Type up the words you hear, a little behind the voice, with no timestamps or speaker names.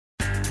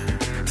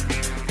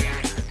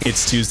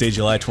It's Tuesday,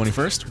 July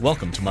 21st.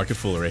 Welcome to Market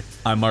Foolery.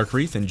 I'm Mark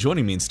Reith, and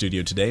joining me in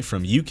studio today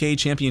from UK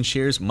Champion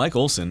Shares, Mike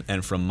Olson,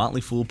 and from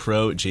Motley Fool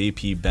Pro,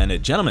 JP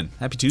Bennett. Gentlemen,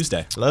 happy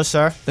Tuesday. Hello,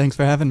 sir. Thanks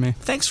for having me.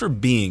 Thanks for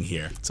being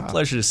here. It's a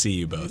pleasure to see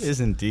you both. It is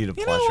indeed a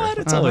pleasure. You know what?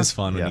 It's always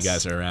fun when you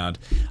guys are around.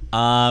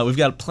 We've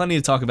got plenty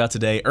to talk about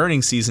today.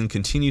 Earnings season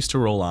continues to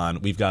roll on.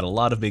 We've got a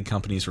lot of big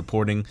companies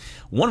reporting.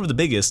 One of the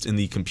biggest in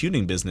the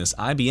computing business,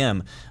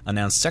 IBM,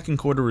 announced second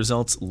quarter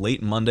results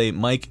late Monday.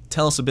 Mike,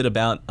 tell us a bit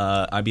about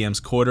IBM's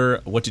quarter.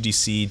 What did you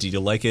see? Did you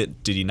like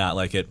it? Did you not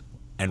like it?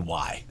 And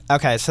why?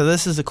 Okay, so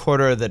this is a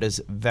quarter that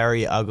is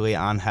very ugly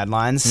on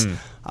headlines.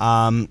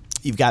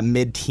 You've got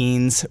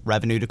mid-teens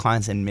revenue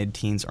declines and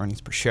mid-teens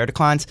earnings per share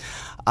declines.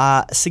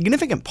 A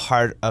significant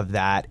part of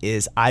that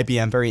is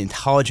IBM very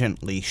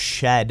intelligently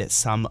shed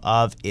some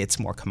of its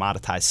more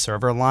commoditized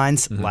server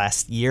lines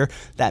last year.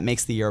 That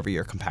makes the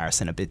year-over-year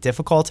comparison a bit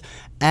difficult.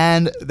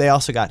 And they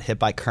also got hit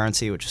by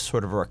currency, which is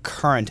sort of a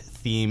recurrent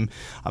theme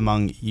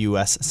among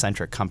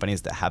U.S.-centric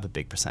companies that have a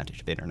big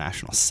percentage of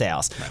international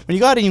sales. Right. When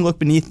you go out and you look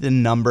beneath the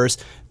numbers,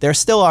 there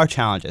still are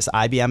challenges.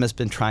 IBM has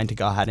been trying to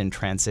go ahead and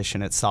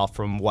transition itself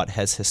from what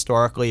has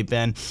historically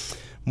been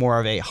more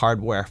of a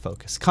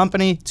hardware-focused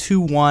company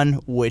to one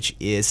which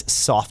is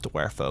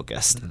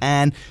software-focused.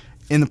 And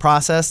in the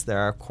process, there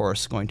are, of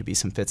course, going to be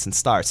some fits and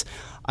starts.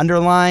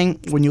 Underlying,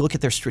 when you look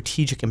at their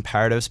strategic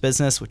imperatives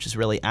business, which is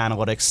really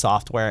analytics,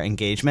 software,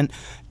 engagement,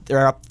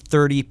 they're up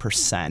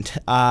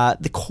 30%.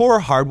 The core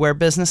hardware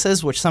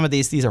businesses, which some of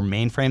these are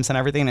mainframes and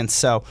everything, and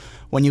so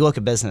when you look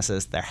at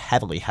businesses, they're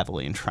heavily,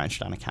 heavily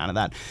entrenched on account of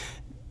that.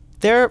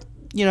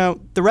 The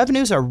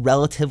revenues are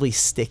relatively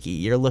sticky.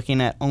 You're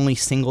looking at only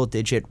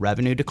single-digit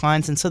revenue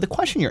declines, and so the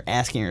question you're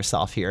asking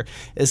yourself here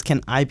is, can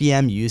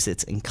IBM use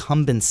its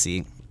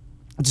incumbency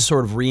to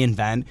sort of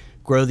reinvent,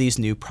 grow these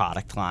new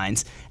product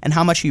lines, and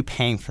how much are you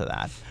paying for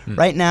that?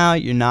 Right now,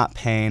 you're not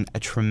paying a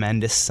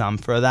tremendous sum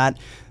for that.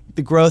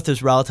 The growth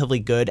is relatively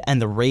good,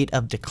 and the rate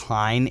of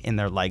decline in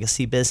their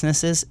legacy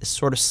businesses is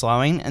sort of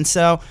slowing. And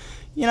so,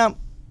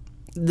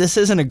 this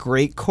isn't a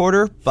great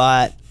quarter,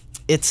 but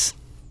it's,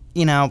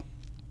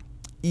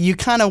 you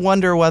kind of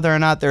wonder whether or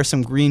not there are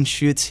some green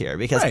shoots here,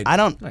 because I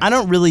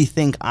don't really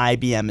think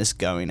IBM is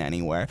going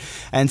anywhere.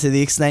 And to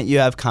the extent you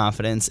have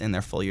confidence in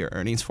their full year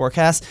earnings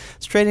forecast,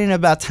 it's trading at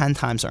about 10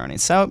 times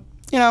earnings. So,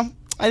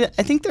 I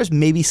think there's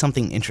maybe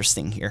something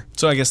interesting here.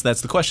 So I guess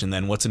that's the question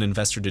then. What's an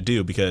investor to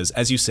do? Because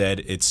as you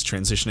said, it's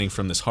transitioning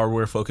from this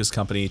hardware-focused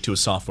company to a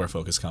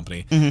software-focused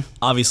company.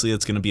 Obviously,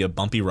 it's going to be a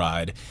bumpy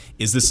ride.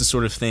 Is this the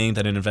sort of thing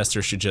that an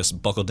investor should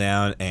just buckle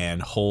down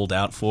and hold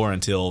out for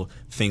until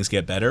things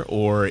get better?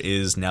 Or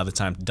is now the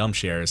time to dump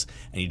shares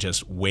and you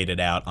just wait it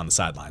out on the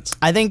sidelines?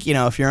 I think,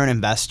 if you're an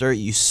investor,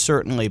 you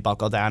certainly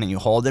buckle down and you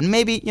hold. And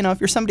maybe,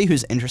 if you're somebody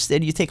who's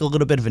interested, you take a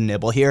little bit of a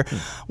nibble here.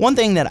 One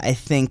thing that I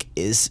think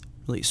is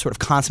really sort of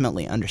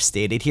consummately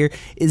understated here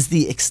is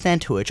the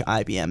extent to which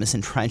IBM is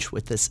entrenched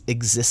with its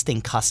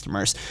existing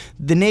customers.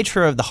 The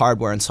nature of the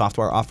hardware and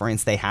software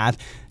offerings they have,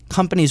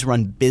 companies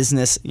run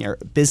business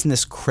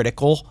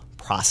critical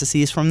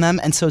processes from them,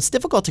 and so it's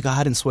difficult to go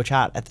ahead and switch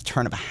out at the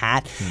turn of a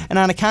hat. And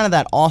on account of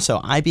that also,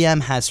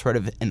 IBM has sort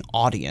of an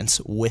audience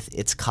with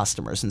its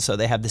customers, and so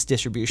they have this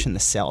distribution,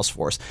 this sales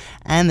force,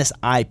 and this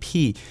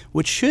IP,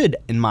 which should,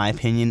 in my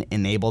opinion,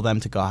 enable them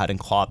to go ahead and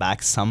claw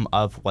back some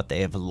of what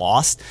they have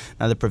lost.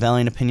 Now, the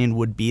prevailing opinion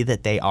would be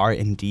that they are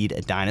indeed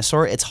a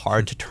dinosaur. It's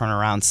hard to turn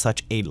around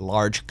such a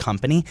large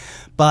company,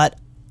 but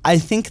I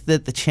think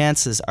that the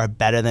chances are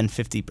better than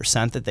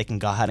 50% that they can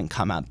go ahead and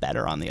come out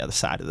better on the other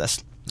side of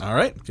this. All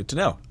right, good to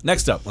know.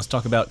 Next up, let's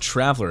talk about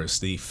Travelers,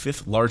 the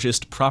fifth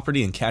largest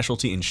property and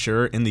casualty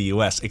insurer in the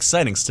U.S.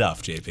 Exciting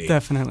stuff, JP.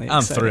 Definitely I'm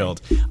exciting.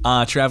 thrilled.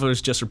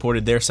 Travelers just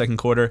reported their second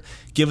quarter.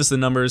 Give us the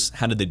numbers.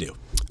 How did they do?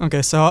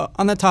 Okay, so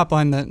on the top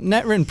line, the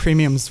net written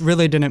premiums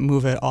really didn't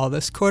move at all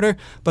this quarter,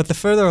 but the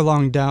further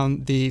along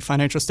down the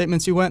financial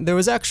statements you went, there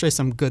was actually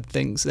some good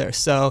things there.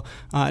 So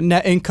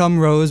net income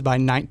rose by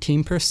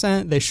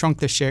 19%, they shrunk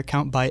the share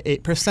count by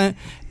 8%,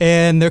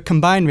 and their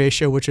combined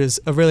ratio, which is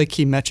a really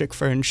key metric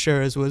for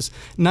insurers, was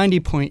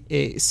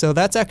 90.8. So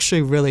that's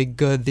actually really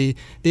good. The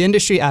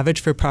industry average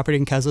for property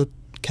and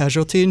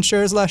casualty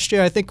insurers last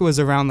year, I think it was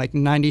around like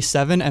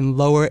 97, and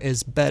lower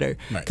is better.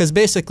 Because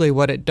basically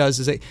what it does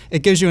is it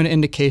gives you an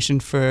indication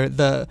for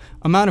the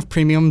amount of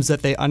premiums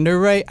that they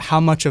underwrite,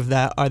 how much of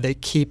that are they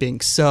keeping.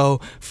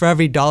 So for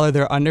every dollar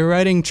they're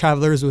underwriting,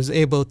 Travelers was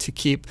able to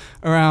keep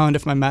around,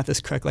 if my math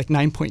is correct, like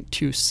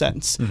 9.2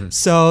 cents.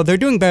 So they're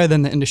doing better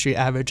than the industry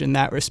average in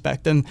that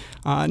respect. And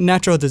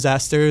natural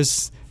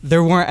disasters,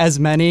 there weren't as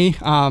many.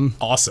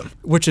 Awesome.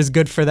 Which is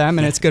good for them,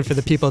 and it's good for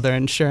the people they're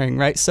insuring,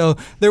 right? So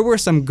there were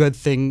some good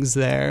things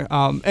there.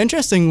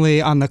 Interestingly,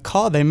 on the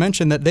call, they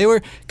mentioned that they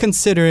were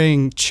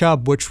considering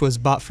Chubb, which was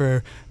bought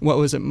for, what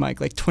was it,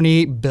 Mike, like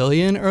 $28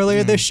 billion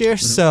earlier this year.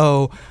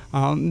 So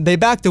they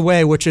backed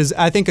away, which is,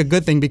 I think, a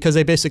good thing, because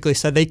they basically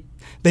said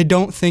they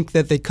don't think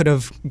that they could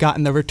have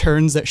gotten the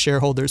returns that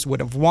shareholders would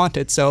have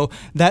wanted. So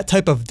that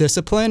type of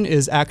discipline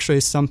is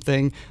actually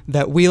something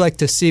that we like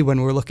to see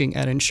when we're looking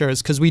at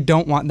insurers, because we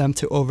don't want them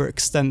to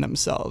overextend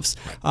themselves.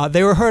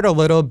 They were hurt a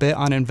little bit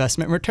on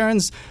investment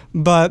returns,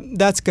 but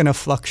that's going to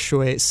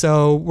fluctuate.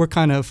 So we're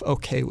kind of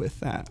okay with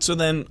that. So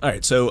then, all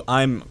right, so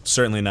I'm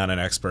certainly not an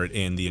expert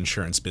in the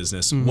insurance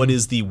business. What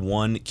is the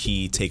one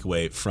key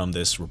takeaway from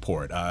this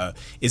report?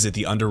 Is it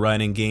the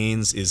underwriting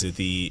gains? Is it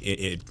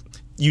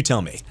you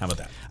tell me. How about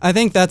that? I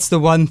think that's the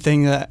one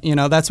thing that,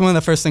 that's one of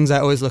the first things I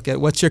always look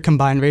at. What's your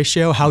combined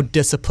ratio? How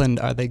disciplined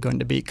are they going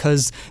to be?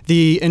 Because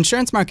the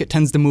insurance market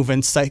tends to move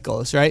in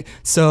cycles, right?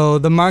 So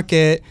the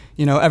market,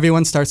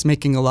 everyone starts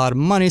making a lot of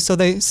money. So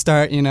they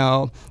start,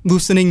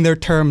 loosening their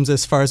terms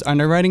as far as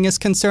underwriting is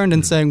concerned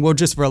and saying, we'll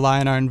just rely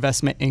on our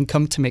investment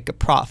income to make a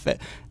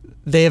profit.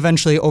 They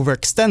eventually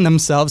overextend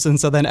themselves, and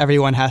so then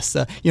everyone has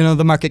to,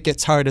 the market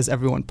gets hard as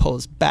everyone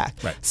pulls back.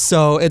 Right.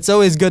 So it's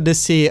always good to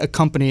see a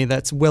company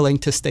that's willing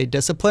to stay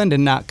disciplined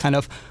and not kind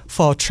of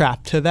fall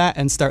trapped to that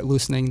and start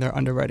loosening their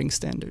underwriting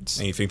standards.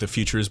 And you think the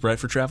future is bright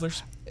for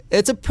Travelers?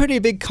 It's a pretty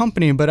big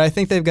company, but I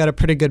think they've got a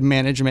pretty good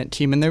management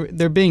team, and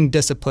they're being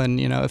disciplined.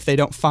 If they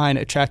don't find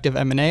attractive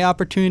M&A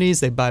opportunities,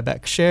 they buy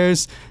back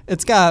shares.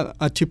 It's got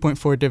a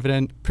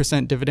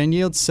 2.4% dividend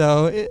yield,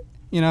 so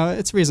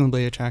it's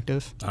reasonably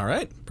attractive. All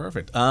right,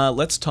 perfect.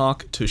 Let's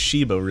talk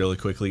Toshiba really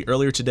quickly.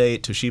 Earlier today,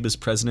 Toshiba's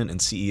president and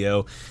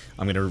CEO,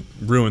 I'm going to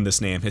ruin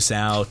this name,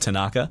 Hisao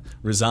Tanaka,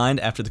 resigned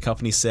after the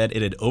company said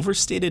it had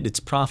overstated its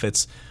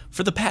profits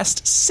for the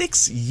past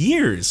 6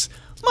 years.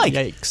 Mike,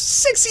 Yikes.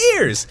 6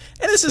 years!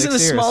 And this isn't a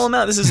small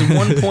amount. This is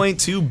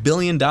 $1.2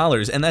 billion,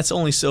 and that's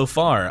only so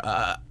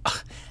far.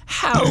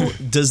 How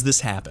does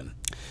this happen?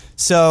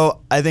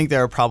 So I think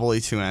there are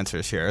probably two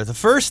answers here. The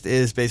first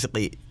is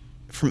basically,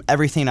 from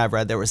everything I've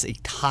read, there was a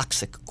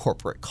toxic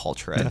corporate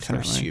culture at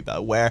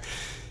Toshiba where,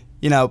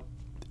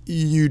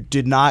 you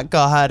did not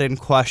go ahead and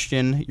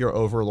question your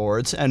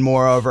overlords, and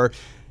moreover,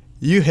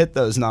 you hit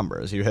those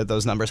numbers. You hit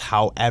those numbers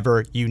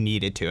however you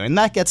needed to. And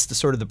that gets to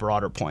sort of the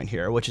broader point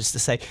here, which is to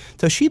say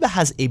Toshiba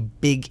has a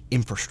big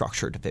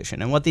infrastructure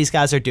division. And what these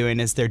guys are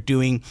doing is they're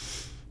doing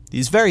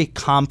these very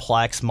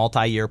complex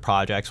multi-year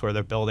projects where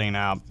they're building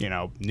out,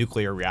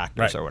 nuclear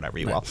reactors or whatever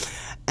you will.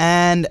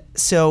 And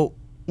so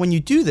when you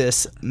do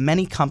this,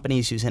 many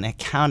companies use an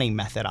accounting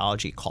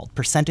methodology called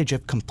percentage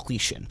of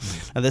completion.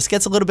 Now, this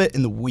gets a little bit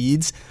in the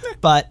weeds,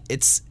 but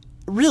it's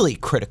really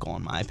critical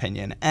in my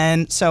opinion.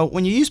 And so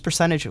when you use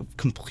percentage of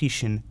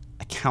completion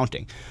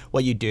accounting,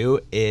 what you do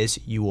is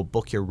you will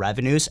book your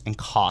revenues and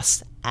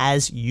costs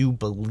as you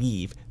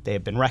believe they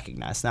have been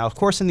recognized. Now, of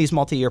course, in these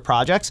multi-year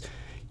projects,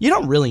 you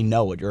don't really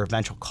know what your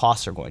eventual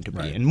costs are going to be.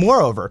 Right. And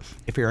moreover,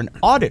 if you're an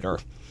auditor,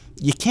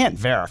 you can't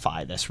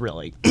verify this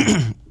really.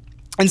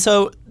 And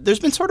so there's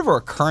been sort of a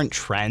recurrent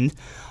trend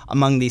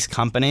among these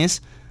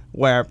companies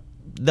where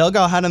they'll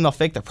go ahead and they'll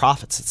fake their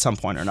profits at some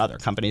point or another,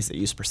 companies that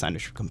use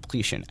percentage of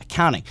completion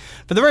accounting,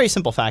 for the very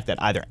simple fact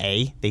that either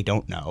A, they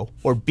don't know,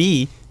 or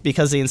B,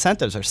 because the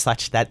incentives are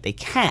such that they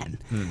can.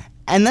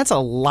 And that's a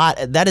lot.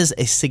 That is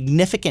a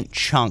significant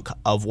chunk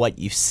of what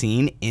you've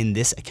seen in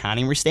this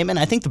accounting restatement.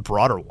 I think the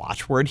broader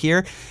watchword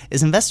here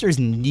is investors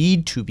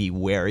need to be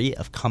wary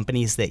of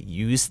companies that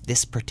use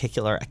this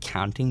particular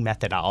accounting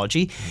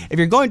methodology. If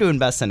you're going to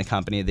invest in a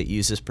company that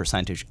uses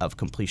percentage of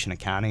completion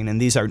accounting, and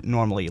these are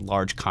normally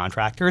large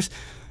contractors,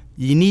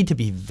 you need to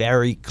be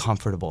very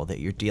comfortable that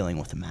you're dealing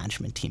with a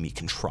management team you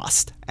can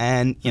trust.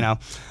 And,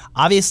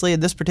 obviously in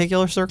this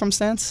particular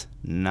circumstance,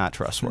 not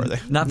trustworthy.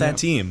 Not that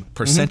team.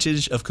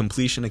 Percentage of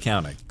completion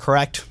accounting.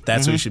 Correct.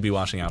 That's what you should be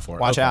watching out for.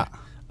 Watch out.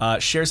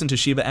 Shares in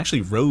Toshiba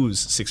actually rose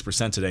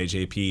 6% today,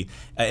 JP.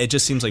 It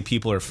just seems like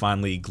people are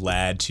finally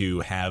glad to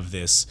have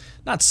this,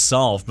 not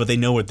solved, but they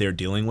know what they're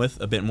dealing with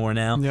a bit more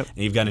now. Yep. And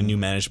you've got a new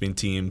management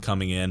team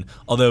coming in,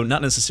 although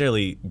not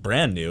necessarily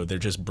brand new. They're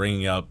just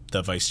bringing up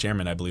the vice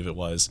chairman, I believe it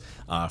was,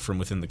 from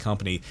within the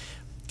company.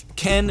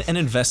 Can an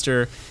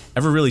investor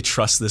ever really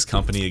trust this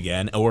company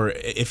again? Or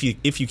if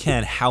you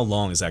can, how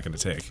long is that going to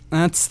take?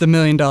 That's the $1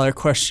 million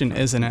question,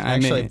 isn't it?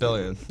 Actually,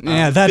 billion.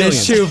 Yeah, that billion.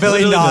 is true. $1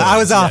 billion. I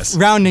was off. Yes.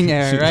 Rounding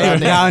error,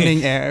 right?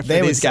 Rounding error.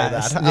 They would these say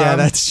guys. that. Yeah,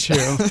 that's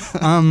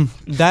true.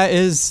 That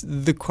is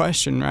the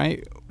question,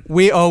 right?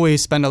 We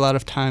always spend a lot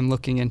of time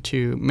looking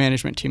into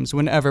management teams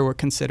whenever we're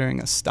considering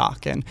a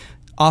stock. And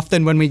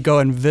often when we go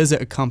and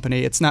visit a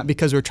company, it's not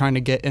because we're trying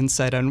to get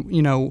insight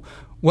on,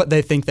 what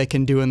they think they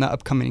can do in the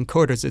upcoming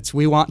quarters. It's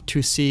we want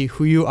to see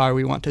who you are.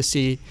 We want to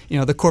see,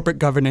 the corporate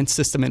governance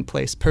system in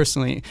place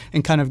personally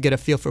and kind of get a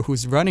feel for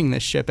who's running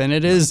this ship. And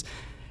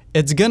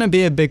it's going to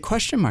be a big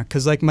question mark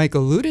because like Mike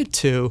alluded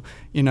to,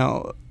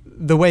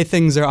 the way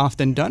things are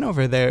often done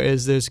over there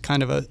is there's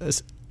kind of a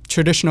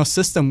traditional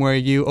system where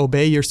you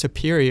obey your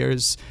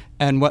superiors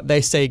and what they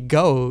say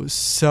goes.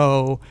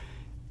 So,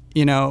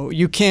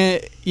 you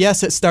can't,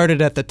 yes, it started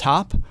at the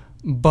top,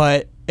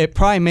 but it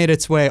probably made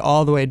its way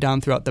all the way down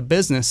throughout the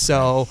business.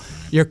 So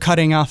you're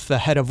cutting off the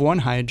head of one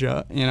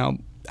hydra.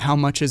 how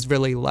much is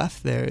really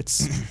left there, it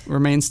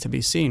remains to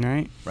be seen,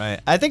 right? Right.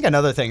 I think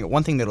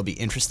one thing that'll be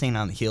interesting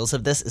on the heels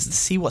of this is to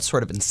see what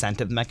sort of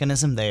incentive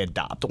mechanism they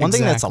adopt. One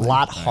thing that's a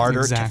lot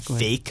harder to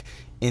fake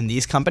in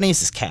these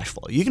companies is cash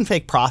flow. You can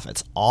fake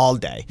profits all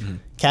day.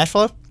 Cash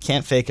flow,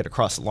 can't fake it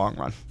across the long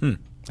run.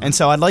 And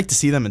so I'd like to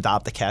see them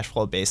adopt the cash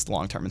flow-based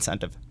long-term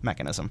incentive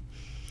mechanism.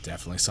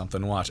 Definitely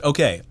something to watch.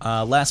 Okay,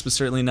 last but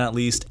certainly not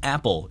least,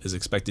 Apple is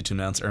expected to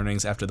announce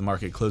earnings after the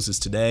market closes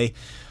today.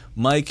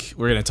 Mike,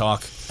 we're going to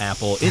talk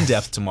Apple in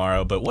depth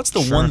tomorrow, but what's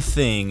the one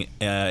thing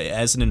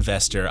as an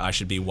investor I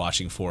should be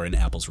watching for in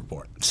Apple's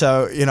report?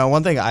 So,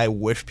 one thing I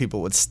wish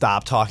people would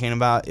stop talking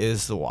about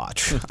is the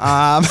watch.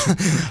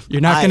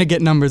 You're not going to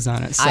get numbers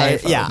on it. Sorry,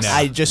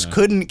 I just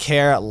couldn't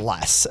care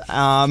less.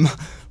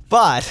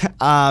 But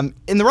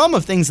in the realm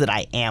of things that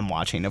I am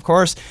watching, of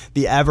course,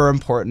 the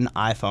ever-important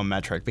iPhone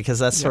metric, because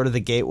that's sort of the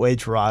gateway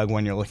drug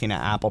when you're looking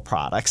at Apple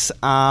products.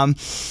 And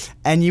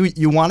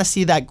you want to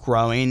see that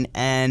growing.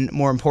 And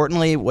more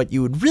importantly, what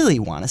you would really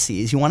want to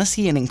see is you want to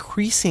see an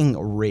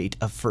increasing rate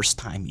of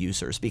first-time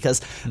users,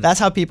 because that's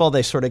how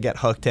they sort of get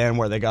hooked in,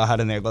 where they go ahead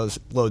and they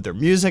load their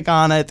music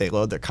on it, they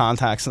load their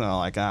contacts, and they're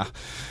like,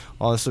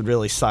 well, this would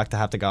really suck to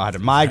have to go ahead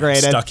and migrate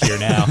it. Stuck here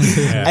now.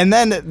 And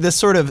then this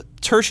sort of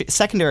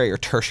secondary or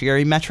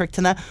tertiary metric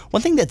to that,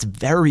 one thing that's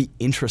very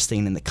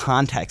interesting in the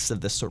context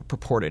of this sort of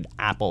purported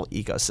Apple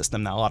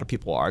ecosystem. Now, a lot of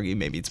people argue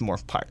maybe it's more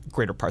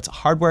greater parts a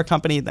hardware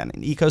company than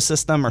an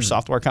ecosystem or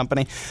software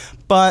company.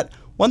 But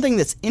one thing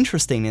that's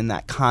interesting in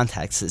that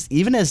context is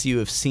even as you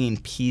have seen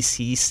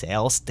PC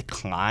sales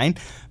decline,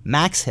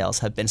 Mac sales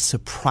have been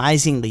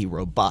surprisingly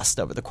robust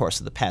over the course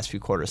of the past few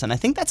quarters. And I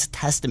think that's a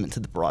testament to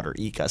the broader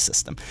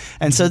ecosystem.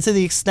 And so to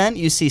the extent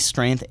you see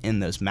strength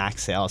in those Mac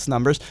sales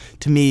numbers,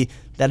 to me,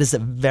 that is a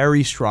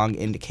very strong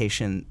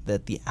indication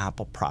that the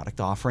Apple product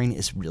offering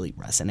is really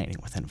resonating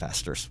with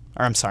investors.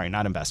 Or I'm sorry,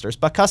 not investors,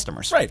 but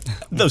customers. Right.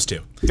 Those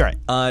two. Right.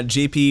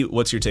 JP,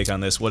 what's your take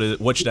on this?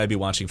 What should I be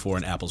watching for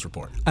in Apple's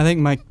report? I think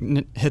Mike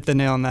hit the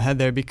nail on the head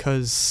there,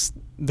 because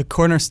the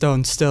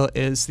cornerstone still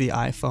is the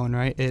iPhone,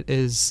 right? It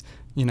is,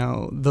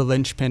 the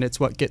linchpin. It's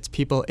what gets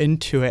people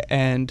into it.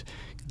 And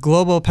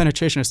global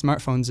penetration of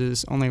smartphones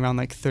is only around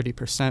like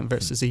 30%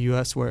 versus the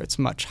US, where it's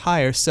much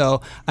higher.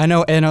 So I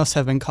know analysts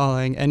have been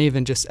calling, and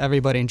even just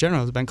everybody in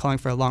general has been calling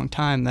for a long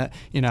time, that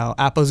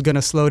Apple's going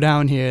to slow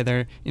down here.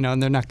 They're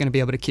and they're not going to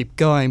be able to keep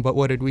going. But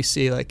what did we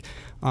see? Like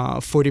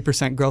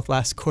 40% growth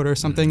last quarter or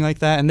something like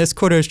that. And this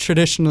quarter is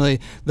traditionally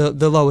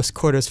the lowest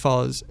quarter as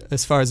far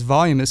as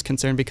volume is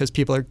concerned, because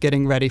people are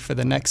getting ready for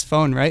the next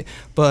phone, right?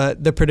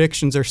 But the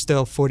predictions are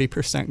still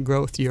 40%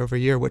 growth year over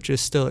year, which is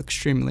still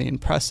extremely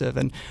impressive.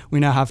 And we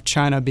now have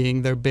China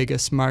being their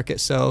biggest market.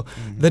 So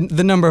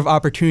the number of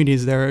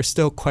opportunities there are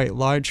still quite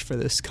large for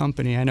this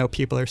company. I know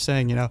people are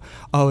saying,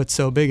 oh, it's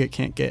so big, it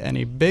can't get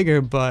any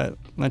bigger, but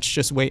let's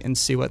just wait and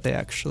see what they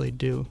actually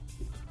do.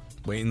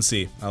 Wait and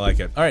see. I like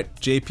it. All right,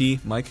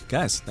 JP, Mike,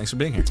 guys, thanks for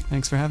being here.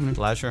 Thanks for having me.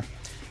 Pleasure.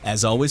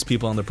 As always,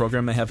 people on the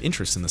program may have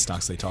interest in the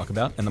stocks they talk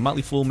about, and the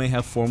Motley Fool may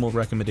have formal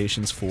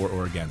recommendations for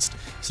or against.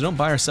 So don't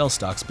buy or sell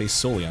stocks based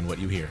solely on what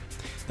you hear.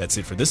 That's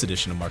it for this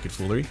edition of Market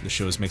Foolery. The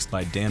show is mixed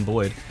by Dan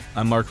Boyd.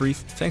 I'm Mark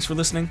Reith. Thanks for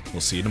listening.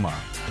 We'll see you tomorrow.